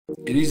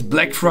It is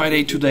Black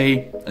Friday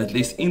today, at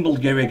least in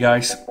Bulgaria,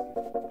 guys,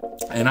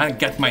 and I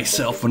got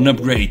myself an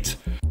upgrade.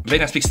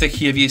 Velian Speaks Tech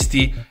here,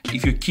 VST.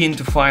 If you're keen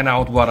to find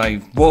out what I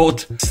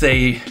bought,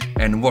 stay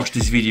and watch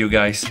this video,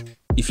 guys.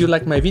 If you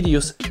like my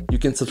videos, you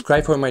can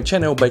subscribe for my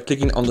channel by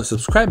clicking on the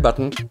subscribe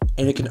button,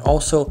 and you can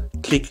also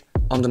click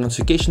on the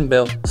notification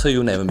bell so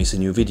you never miss a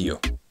new video.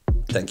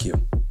 Thank you.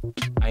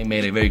 I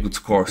made a very good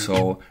score,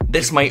 so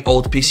that's my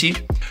old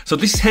PC. So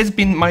this has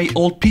been my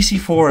old PC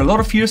for a lot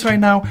of years right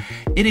now.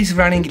 It is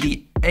running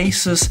the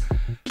Asus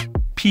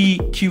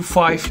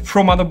PQ5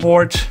 Pro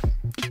motherboard,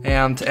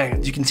 and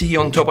as you can see here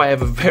on top I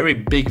have a very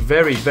big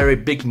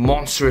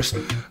monstrous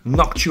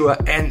Noctua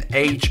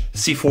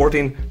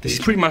NHC14. This is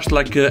pretty much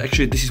like,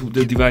 actually this is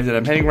the device that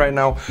I'm having right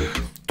now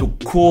to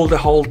cool the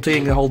whole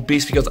thing, the whole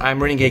beast, because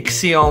I'm running a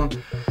Xeon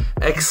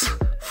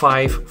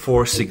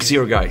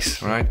X5460,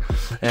 guys, right?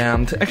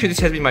 And actually this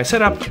has been my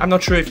setup. I'm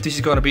not sure if this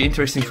is gonna be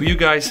interesting for you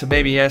guys,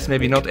 maybe yes,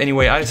 maybe not.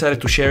 Anyway, I decided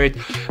to share it.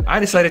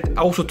 I decided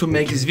also to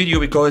make this video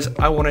because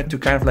I wanted to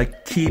kind of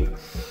like keep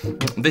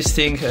this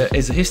thing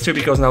as a history,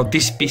 because now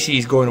this PC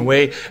is going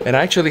away and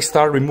I actually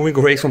start removing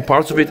away some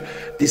parts of it.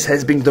 This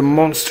has been the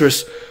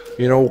monstrous,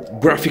 you know,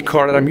 graphic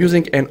card that I'm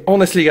using, and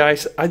honestly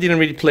guys, I didn't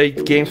really play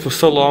games for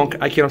so long.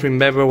 I cannot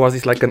remember, was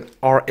it like an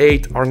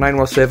R8, R9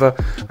 whatever.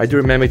 I do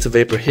remember it's a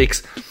Vapor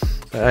Higgs.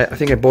 I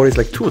think I bought it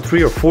like 2 or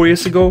 3 or 4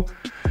 years ago,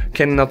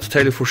 cannot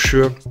tell you for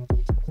sure.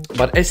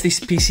 But as this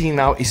PC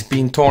now is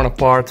being torn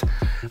apart,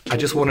 I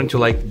just wanted to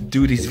like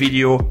do this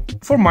video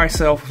for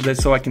myself,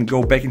 that's so I can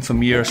go back in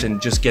some years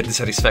and just get the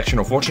satisfaction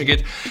of watching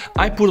it.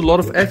 I put a lot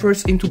of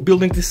efforts into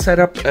building this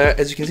setup.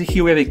 As you can see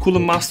here, we have a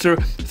cooler master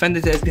fan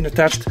that has been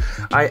attached.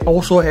 I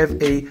also have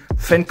a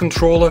fan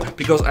controller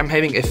because I'm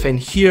having a fan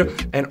here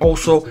and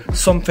also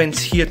some fans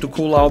here to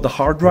cool out the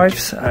hard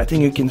drives. I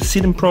think you can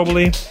see them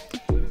probably.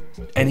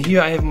 And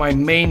here I have my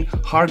main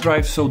hard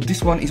drive. So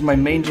this one is my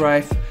main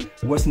drive,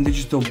 Western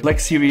Digital Black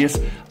Series.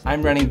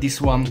 I'm running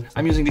this one.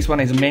 I'm using this one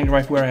as a main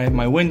drive where I have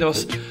my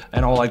Windows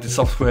and all like the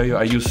software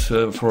I use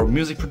for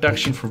music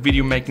production, for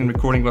video making,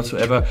 recording,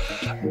 whatsoever.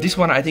 This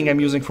one I think I'm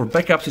using for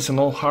backups. It's an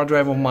old hard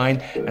drive of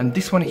mine. And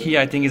this one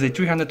here I think is a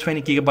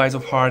 320 gigabytes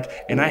of hard.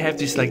 And I have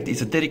this like, it's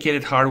a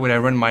dedicated hard where I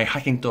run my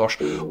Hackintosh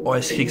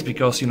OS X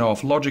because, you know,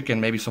 of Logic and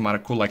maybe some other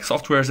cool like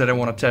softwares that I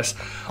want to test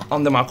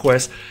on the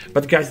macOS.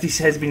 But guys, this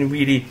has been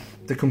really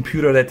the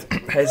computer that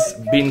has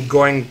been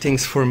going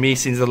things for me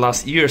since the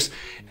last years.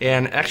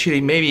 And actually,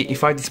 maybe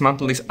if I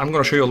dismantle this, I'm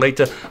gonna show you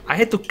later, I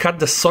had to cut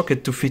the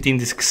socket to fit in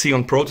this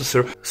Xeon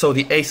processor. So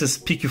the Asus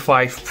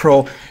PQ5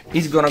 Pro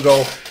is gonna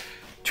go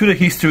to the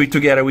history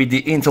together with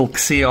the Intel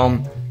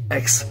Xeon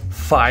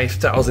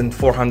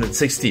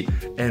X5460.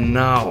 And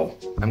now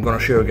I'm gonna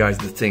show you guys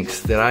the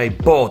things that I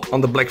bought on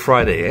the Black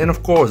Friday. And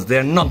of course,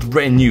 they're not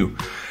brand new.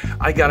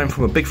 I got them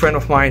from a big friend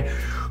of mine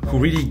who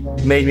really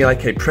made me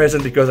like a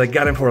present, because I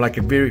got them for like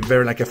a very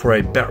like for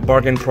a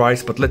bargain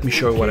price. But let me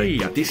show you what I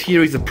got. This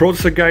here is the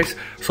processor, guys,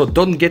 so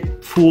don't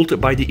get fooled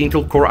by the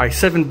Intel Core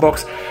i7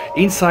 box.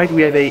 Inside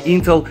we have a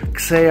Intel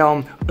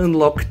Xeon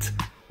unlocked,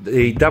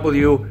 the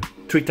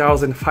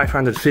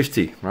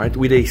W3550, right,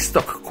 with a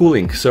stock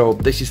cooling. So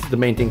this is the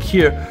main thing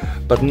here,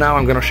 but now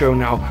I'm gonna show you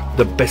now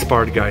the best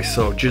part, guys,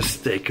 so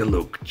just take a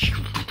look.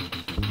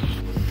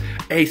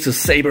 Asus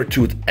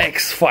Sabertooh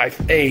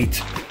X58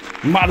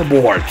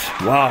 motherboard.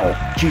 Wow,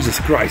 Jesus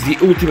Christ, the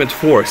ultimate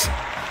force.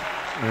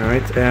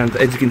 Alright, and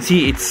as you can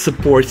see, it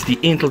supports the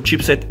Intel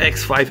chipset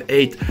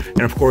X58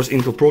 and of course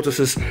Intel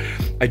processors.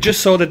 I just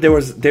saw that there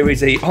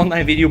is a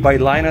online video by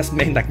Linus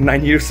made like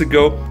 9 years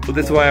ago, so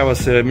that's why I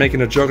was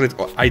making a joke that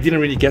I didn't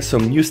really get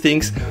some new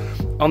things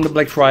on the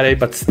Black Friday,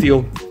 but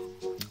still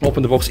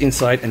open the box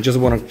inside and just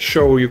want to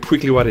show you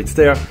quickly what it's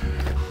there.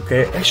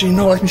 Okay, actually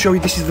no, let me show you,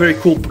 this is very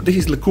cool. This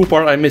is the cool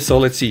part I missed, so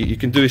let's see, you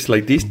can do this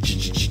like this.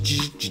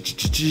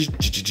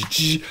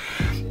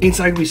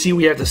 Inside we see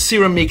we have the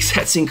Ceramix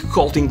heatsink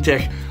Colting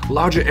Tech,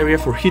 larger area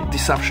for heat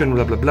dissipation,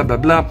 blah blah blah blah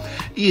blah,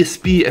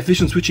 ESP,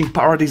 efficient switching,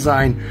 power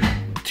design,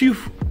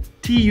 TUF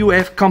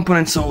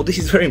components, so this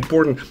is very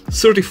important,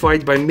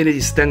 certified by military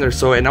standards.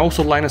 So, and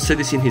also Linus said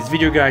this in his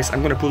video, guys,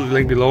 I'm gonna put the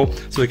link below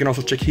so you can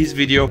also check his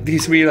video.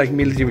 This is really like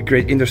military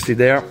grade industry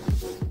there.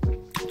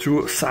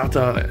 Through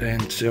SATA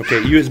and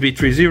okay, USB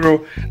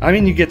 3.0. I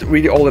mean, you get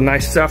really all the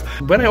nice stuff.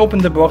 When I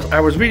opened the box, I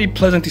was really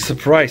pleasantly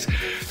surprised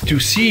to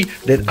see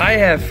that I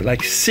have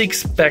like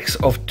 6 packs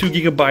of 2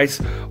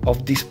 gigabytes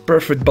of this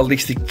perfect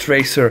ballistic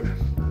tracer,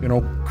 you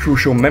know,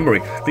 crucial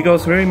memory.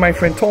 Because really my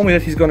friend told me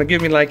that he's gonna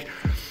give me like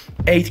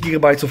 8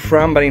 gigabytes of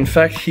RAM, but in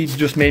fact he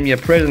just made me a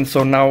present.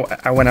 So now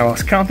when I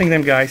was counting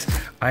them, guys,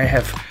 I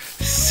have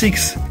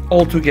 6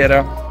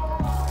 altogether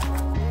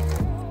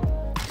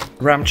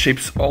RAM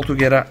chips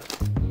altogether,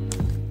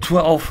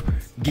 12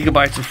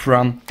 gigabytes of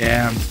RAM.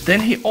 And then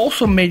he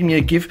also made me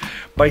a gift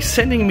by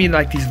sending me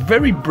like this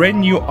very brand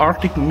new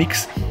Arctic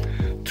Mix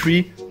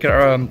 3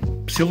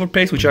 silver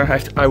paste, which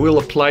I will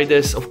apply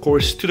this of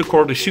course to the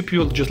core of the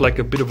CPU, just like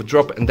a bit of a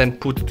drop, and then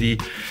put the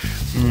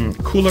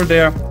cooler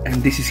there,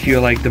 and this is here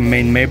like the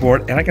main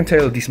mainboard, and I can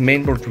tell you this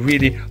mainboard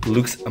really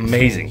looks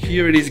amazing.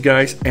 Here it is,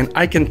 guys, and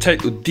I can tell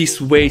you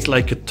this weighs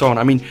like a ton.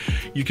 I mean,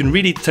 you can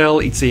really tell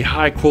it's a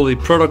high quality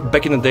product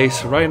back in the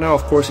days. Right now,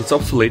 of course, it's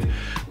obsolete,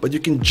 but you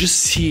can just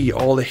see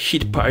all the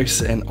heat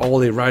pipes and all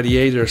the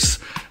radiators.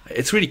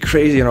 It's really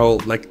crazy, you know,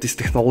 like this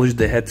technology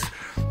they had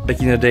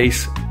back in the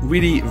days.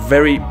 Really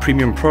very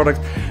premium product.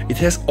 It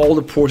has all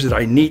the ports that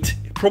I need,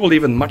 probably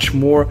even much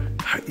more.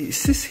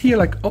 Is this here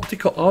like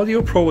optical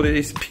audio? Probably it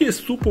is.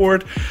 PS2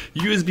 port,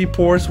 USB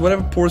ports,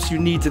 whatever ports you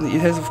need, and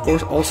it has of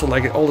course also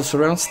like all the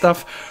surround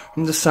stuff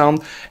from the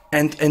sound.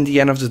 And in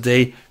the end of the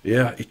day,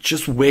 yeah, it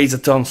just weighs a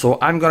ton. So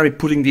I'm gonna be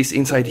putting this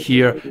inside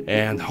here,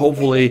 and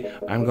hopefully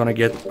I'm gonna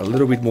get a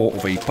little bit more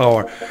of a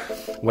power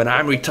when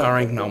I'm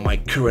retiring now my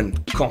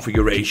current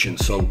configuration.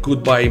 So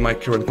goodbye my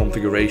current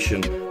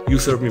configuration. You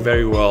served me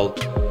very well,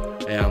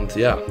 and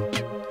yeah,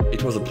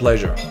 it was a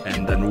pleasure.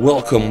 And then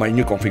welcome my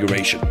new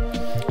configuration.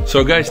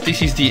 So guys,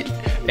 this is the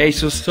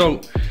Asus.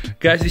 So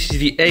guys, this is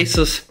the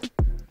Asus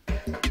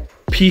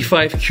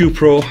P5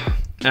 Pro,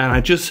 and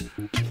I just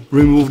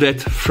removed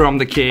it from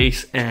the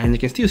case, and you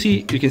can still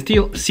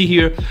see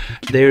here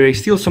there is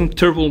still some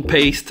turbo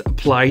paste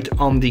applied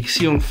on the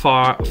Xeon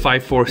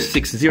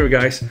 5460,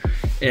 guys.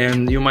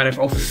 And you might have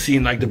also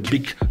seen like the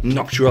big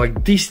noctua.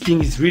 Like this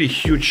thing is really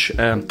huge,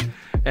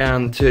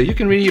 and you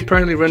can really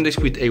apparently run this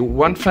with a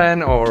one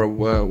fan, or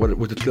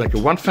with like a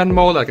one fan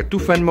mode, like a two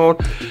fan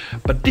mode.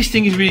 But this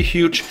thing is really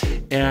huge,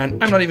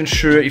 and I'm not even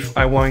sure if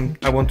I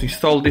want to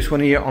install this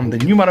one here on the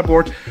new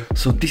motherboard.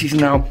 So this is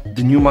now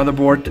the new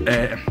motherboard,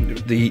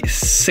 the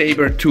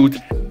Sabertooth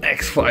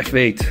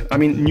X58. I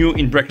mean new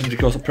in brackets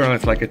because apparently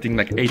it's like I think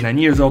like 8-9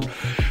 years old.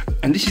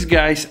 And this is,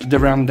 guys, the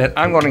RAM that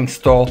I'm gonna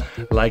install,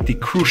 like the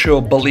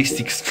crucial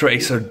ballistics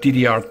tracer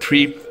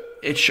DDR3.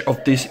 Each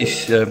of this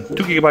is 2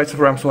 GB of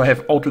RAM, so I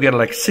have altogether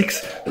like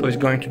 6, so it's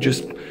going to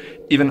just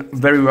even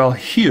very well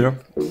here.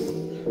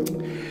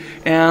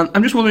 And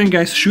I'm just wondering,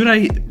 guys, should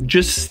I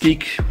just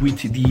stick with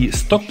the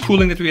stock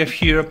cooling that we have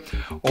here,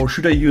 or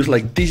should I use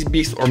like this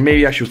beast, or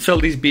maybe I should sell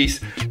this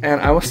beast? And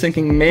I was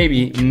thinking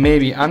maybe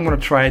I'm gonna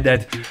try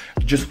that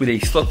just with a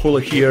stock cooler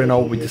here, you know,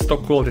 with the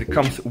stock cooler that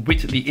comes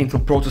with the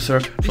Intel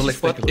processor. So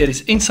let's take a look. It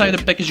is inside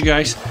the package,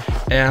 guys,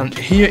 and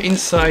here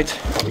inside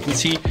you can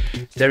see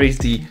there is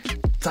the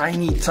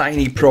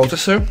tiny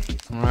processor.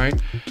 All right,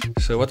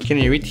 so what can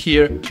you read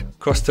here?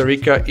 Costa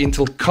Rica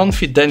Intel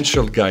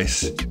Confidential,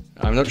 guys.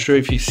 I'm not sure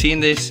if you've seen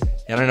this,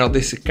 and I know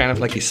this is kind of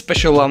like a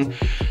special one,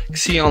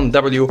 Xeon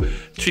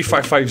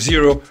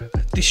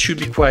W3550. This should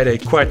be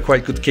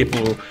quite good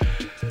capable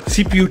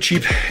CPU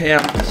chip.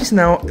 Yeah, this is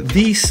now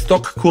the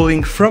stock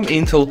cooling from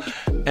Intel,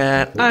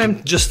 and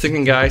I'm just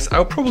thinking, guys,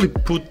 I'll probably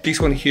put this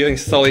one here,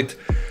 install it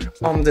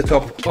on the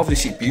top of the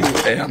CPU,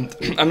 and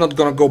I'm not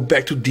gonna go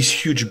back to this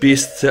huge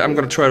beast. I'm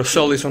gonna try to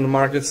sell this on the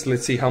markets.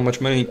 Let's see how much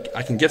money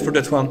I can get for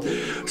that one.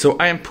 So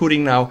I am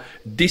putting now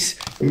this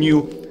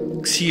new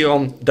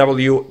Xeon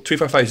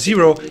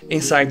W3550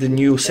 inside the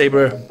new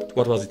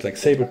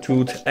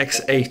Sabertooth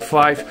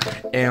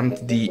X85 and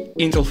the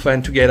Intel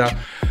fan together.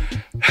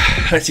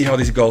 Let's see how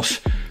this goes.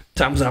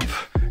 Thumbs up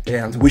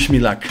and wish me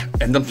luck.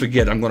 And don't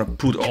forget, I'm gonna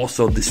put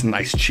also these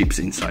nice chips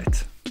inside.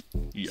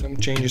 Some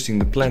changes in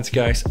the plans,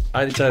 guys.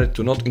 I decided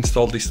to not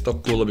install this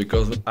stock cooler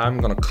because I'm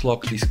gonna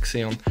clock this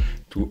Xeon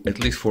to at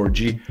least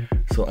 4G.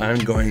 So I'm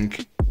going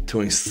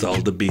to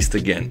install the beast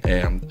again.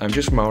 And I'm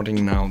just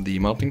mounting now the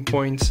mounting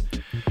points.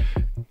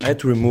 I had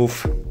to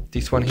remove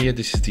this one here.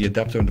 This is the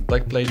adapter on the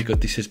back plate because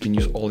this has been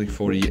used only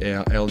for the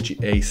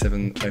LGA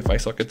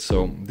 755 socket.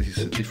 So this is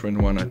a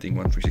different one, I think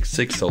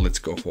 1366. So let's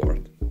go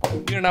forward.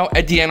 We are now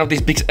at the end of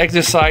this big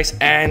exercise,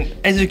 and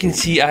as you can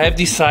see, I have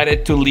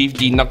decided to leave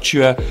the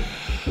noctua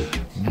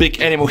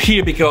big animal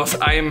here because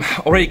I am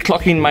already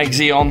clocking my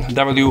Xeon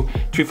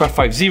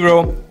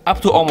W3550 up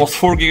to almost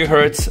 4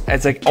 GHz,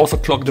 as I also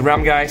clock the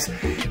RAM, guys.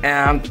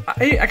 And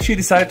I actually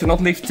decided to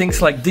not leave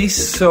things like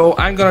this, so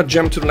I'm gonna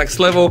jump to the next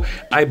level.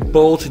 I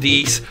bought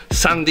these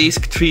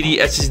SanDisk 3D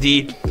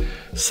SSD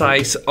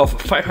size of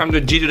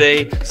 500 G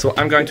today, so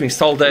I'm going to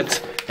install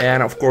that,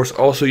 and of course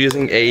also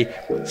using a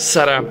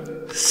SATA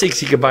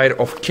 6 GB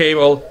of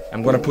cable.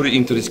 I'm gonna put it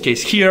into this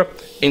case here,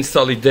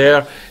 install it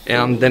there,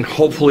 and then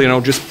hopefully, you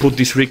know, just put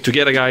this rig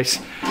together, guys,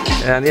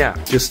 and yeah,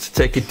 just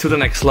take it to the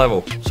next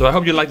level. So I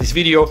hope you like this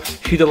video,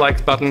 hit the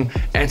like button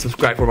and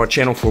subscribe for my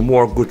channel for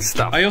more good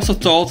stuff. I also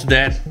thought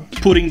that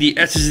putting the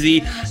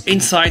SSD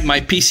inside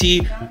my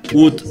PC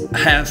would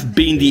have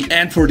been the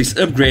end for this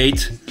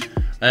upgrade.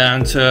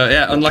 And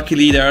yeah,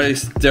 unluckily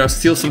there are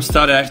still some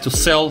stuff I have to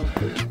sell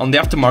on the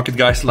aftermarket,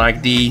 guys,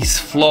 like these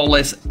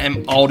flawless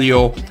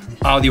M-Audio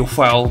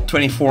file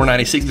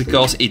 2496,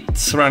 because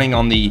it's running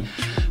on the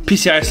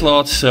PCI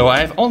slot. So I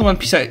have only one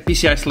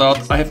PCI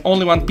slot. I have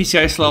only one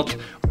PCI slot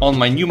on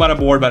my new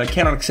motherboard, but I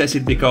cannot access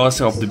it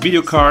because of the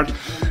video card.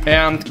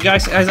 And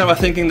guys, as I was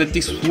thinking that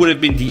this would have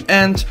been the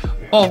end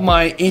of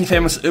my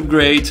infamous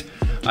upgrade,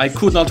 I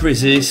could not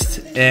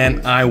resist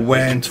and I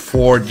went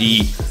for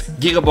the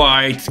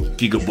gigabyte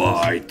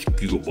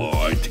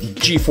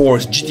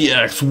GeForce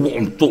GTX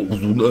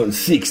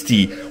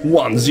 1060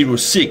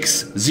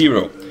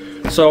 1060.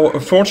 So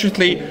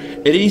unfortunately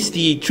it is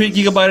the 3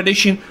 GB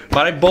edition,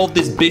 but I bought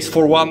this beast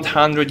for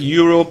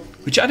 €100,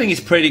 which I think is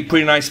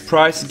pretty nice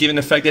price given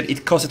the fact that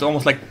it costed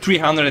almost like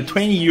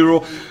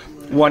 €320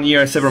 1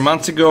 year and several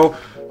months ago.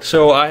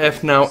 So I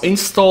have now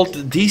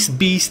installed this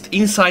beast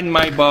inside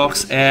my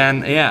box,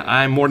 and yeah,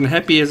 I'm more than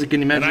happy, as you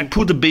can imagine. And I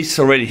put the beast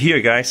already here,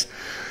 guys.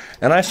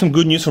 And I have some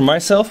good news for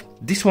myself.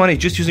 This one is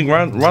just using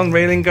run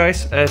railing,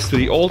 guys, as to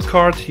the old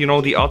card, you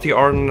know, the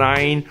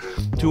RTR9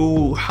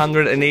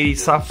 280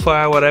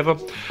 Sapphire, whatever.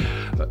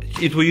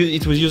 It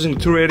was using the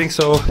 2 rating,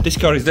 so this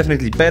card is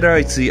definitely better.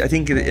 It's I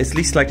think it's at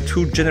least like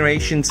 2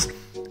 generations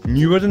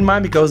newer than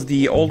mine, because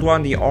the old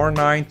one, the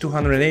R9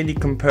 280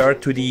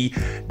 compared to the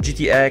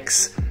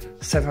GTX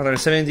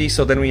 770,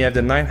 so then we have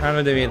the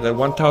 900, then we have the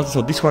 1000,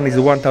 so this one is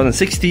the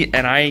 1060,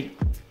 and I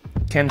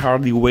can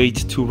hardly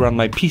wait to run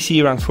my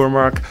PC, run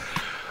Formark,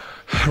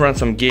 run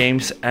some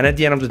games. And at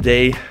the end of the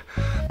day,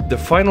 the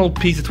final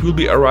piece that will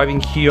be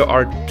arriving here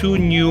are 2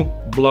 new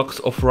blocks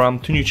of RAM,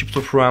 2 new chips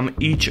of RAM,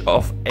 each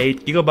of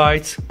 8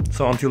 GB.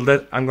 So until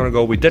that, I'm gonna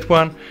go with that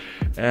one.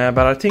 But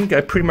I think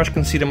I pretty much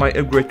consider my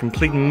upgrade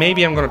complete.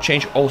 Maybe I'm gonna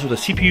change also the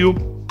CPU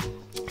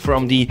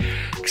from the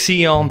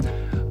Xeon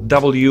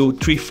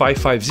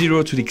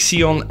W3550 to the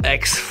Xeon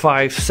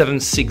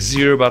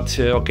X5760, but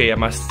okay, I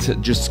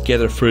must just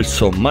gather first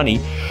some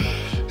money.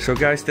 So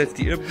guys, that's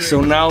the upgrade.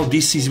 So now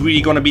this is really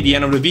gonna be the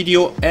end of the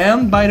video,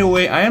 and by the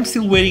way, I am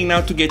still waiting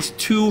now to get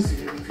 2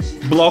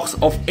 blocks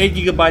of 8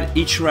 GB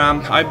each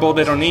RAM. I bought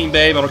that on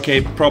eBay, but okay,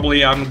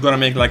 probably I'm gonna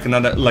make like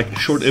another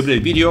short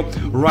update video.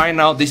 Right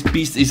now this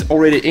beast is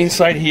already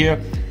inside here,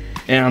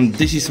 and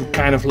this is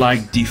kind of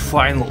like the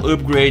final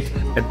upgrade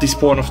at this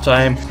point of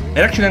time. And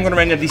actually I'm gonna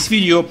render this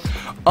video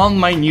on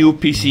my new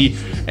PC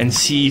and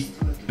see,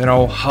 you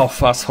know, how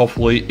fast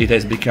hopefully it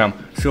has become.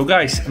 So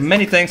guys,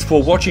 many thanks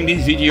for watching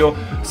this video.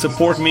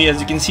 Support me. As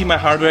you can see, my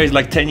hardware is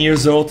like 10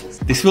 years old.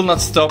 This will not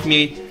stop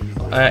me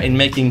in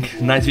making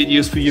nice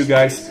videos for you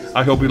guys.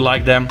 I hope you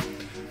like them.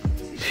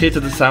 Hit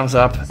the thumbs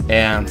up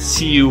and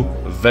see you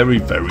very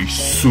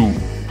soon.